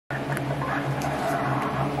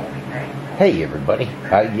Hey everybody,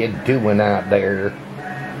 how you doing out there?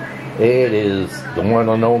 It is the one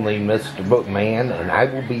and only Mr. Bookman, and I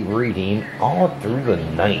will be reading All Through the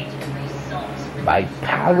Night by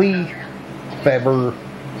Faber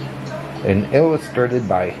and illustrated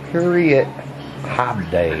by Harriet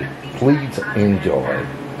Hobday. Please enjoy.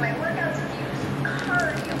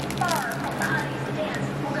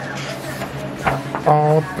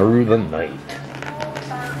 All Through the Night.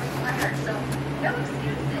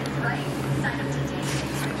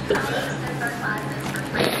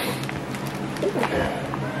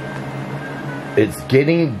 It's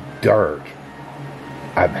getting dark.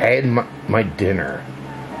 I've had my dinner.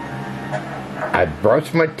 I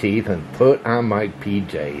brushed my teeth and put on my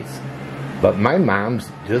PJs. But my mom's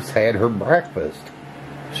just had her breakfast.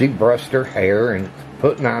 She brushed her hair and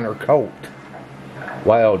putting on her coat.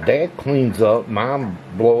 While Dad cleans up, Mom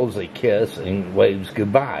blows a kiss and waves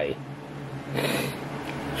goodbye.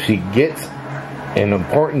 She gets an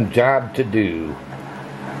important job to do.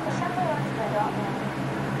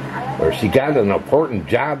 Or she got an important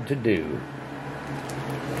job to do.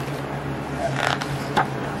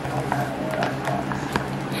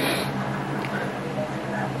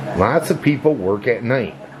 Lots of people work at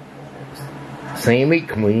night. Sammy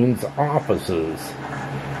cleans offices.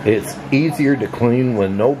 It's easier to clean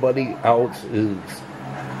when nobody else is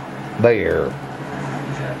there.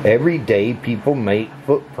 Every day people make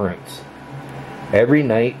footprints. Every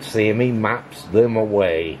night Sammy mops them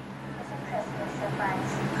away.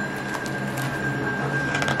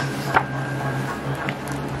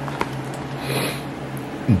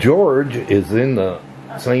 George is in the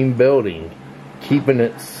same building, keeping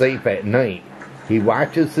it safe at night. He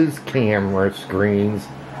watches his camera screens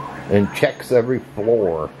and checks every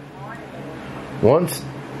floor. Once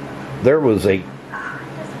there was a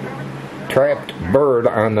trapped bird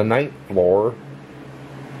on the ninth floor.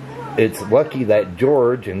 It's lucky that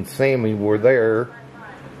George and Sammy were there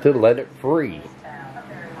to let it free.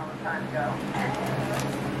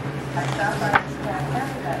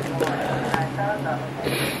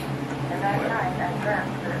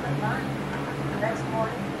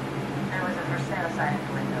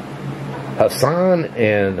 Hassan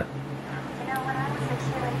and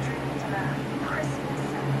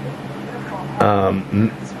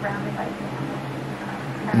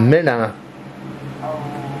Minna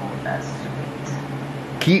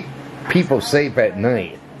keep people safe at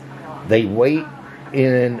night. They wait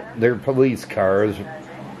in their police cars,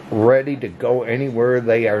 ready to go anywhere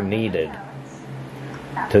they are needed.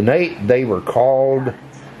 Tonight they were called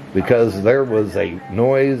because there was a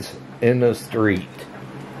noise in the street.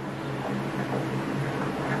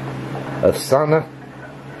 Asana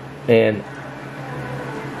and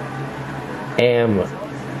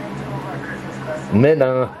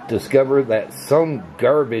Minna discovered that some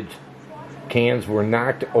garbage cans were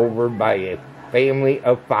knocked over by a family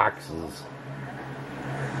of foxes.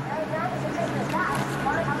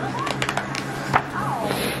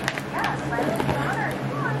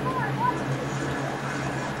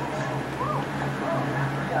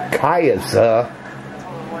 Kayasa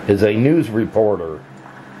is a news reporter.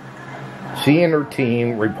 She and her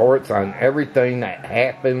team reports on everything that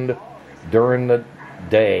happened during the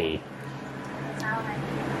day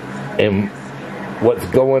and what's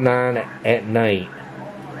going on at night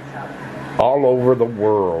all over the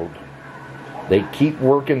world. They keep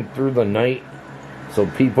working through the night so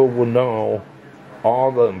people will know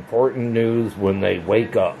all the important news when they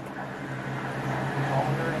wake up.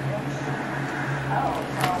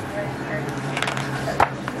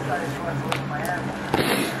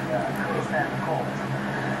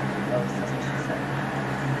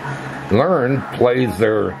 Learn plays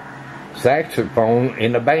their saxophone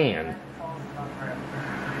in a band.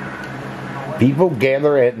 People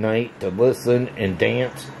gather at night to listen and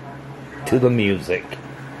dance to the music.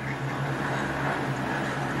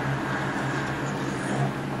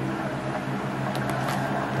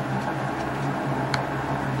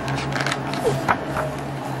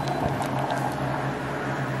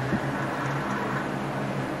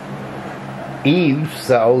 Eve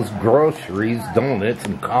sells groceries, donuts,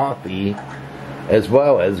 and coffee, as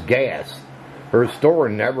well as gas. Her store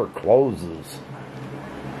never closes.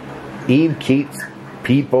 Eve keeps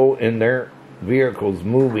people in their vehicles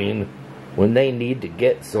moving when they need to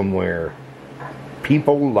get somewhere.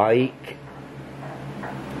 People like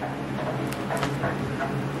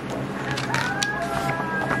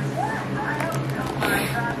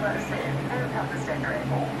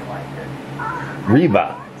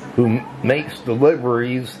Reba, who makes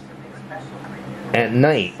deliveries at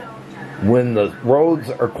night when the roads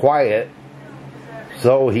are quiet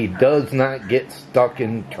so he does not get stuck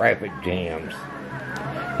in traffic jams.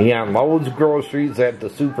 He unloads groceries at the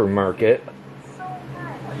supermarket,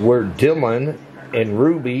 where Dylan and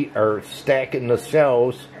Ruby are stacking the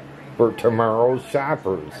shelves for tomorrow's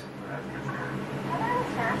shoppers.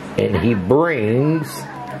 And he brings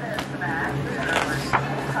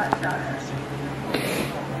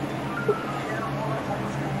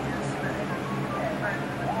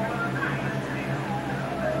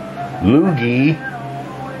Loogie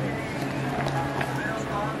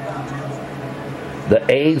the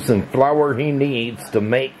eggs and flour he needs to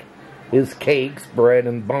make his cakes, bread,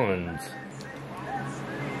 and buns.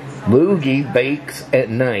 Loogie bakes at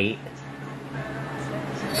night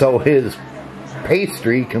so his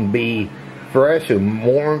pastry can be fresh and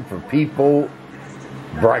warm for people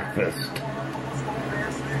breakfast.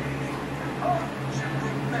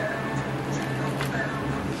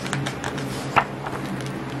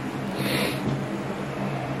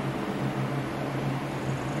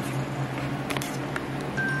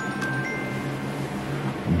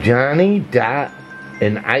 Johnny, Dot,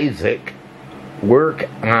 and Isaac work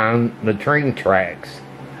on the train tracks.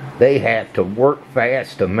 They have to work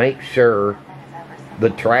fast to make sure the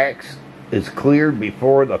tracks is cleared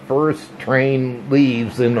before the first train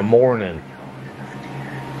leaves in the morning.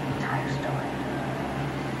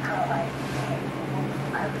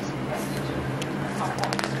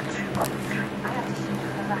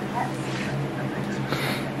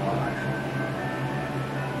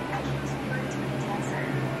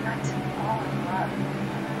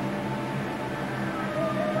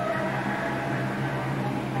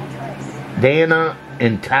 Dana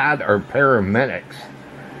and Todd are paramedics.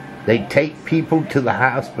 They take people to the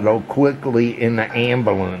hospital quickly in the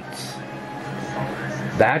ambulance.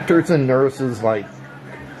 Doctors and nurses like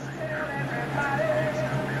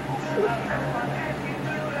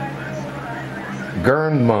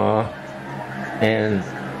Grandma and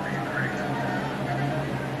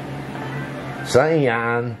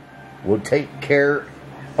Sayan will take care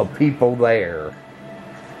of people there.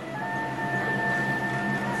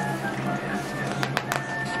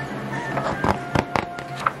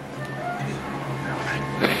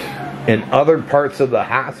 In other parts of the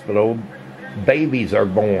hospital, babies are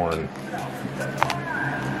born.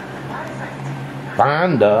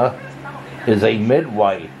 Fonda is a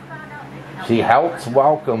midwife. She helps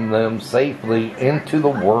welcome them safely into the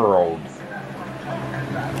world.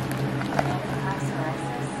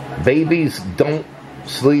 Babies don't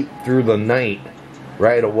sleep through the night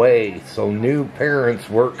right away, so new parents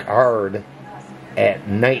work hard at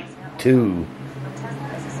night too.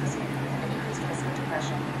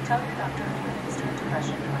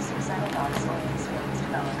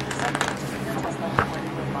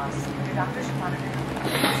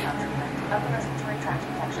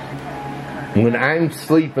 When I'm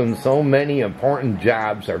sleeping, so many important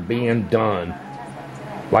jobs are being done.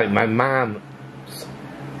 Like my mom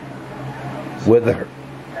with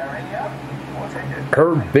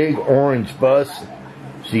her big orange bus,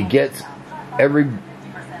 she gets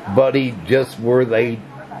everybody just where they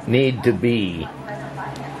need to be.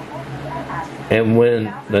 And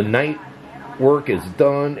when the night work is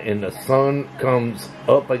done and the sun comes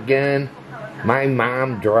up again, my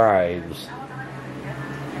mom drives.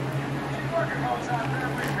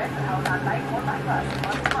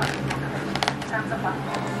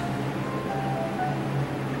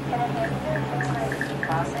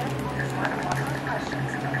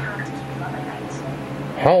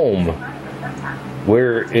 Home,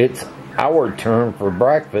 where it's our turn for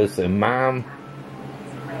breakfast and Mom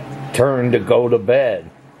turn to go to bed.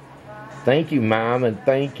 Thank you, Mom, and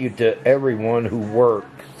thank you to everyone who works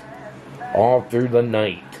all through the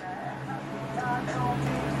night.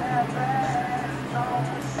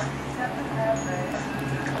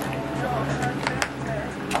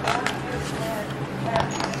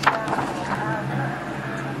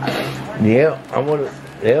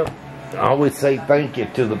 I always say thank you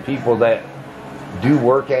to the people that do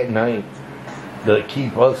work at night to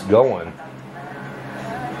keep us going.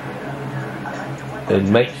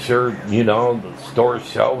 And make sure, the store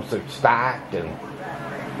shelves are stocked and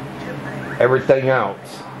everything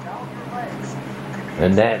else.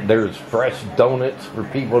 And that there's fresh donuts for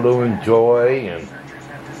people to enjoy and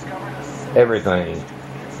everything.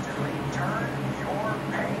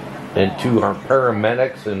 And to our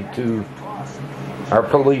paramedics and to our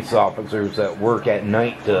police officers that work at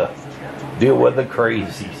night to deal with the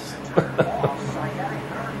crazies.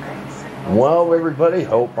 Well, everybody,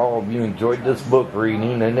 hope all of you enjoyed this book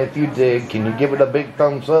reading, and if you did, can you give it a big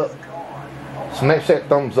thumbs up? Smash that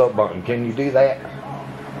thumbs up button. Can you do that?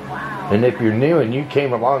 And if you're new and you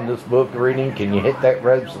came along this book reading, can you hit that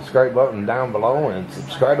red subscribe button down below and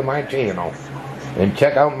subscribe to my channel and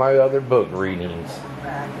check out my other book readings.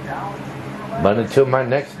 But until my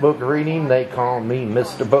next book reading, they call me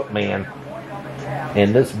Mr. Bookman.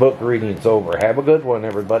 And this book reading's over. Have a good one,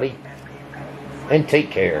 everybody. And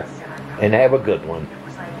take care. And have a good one.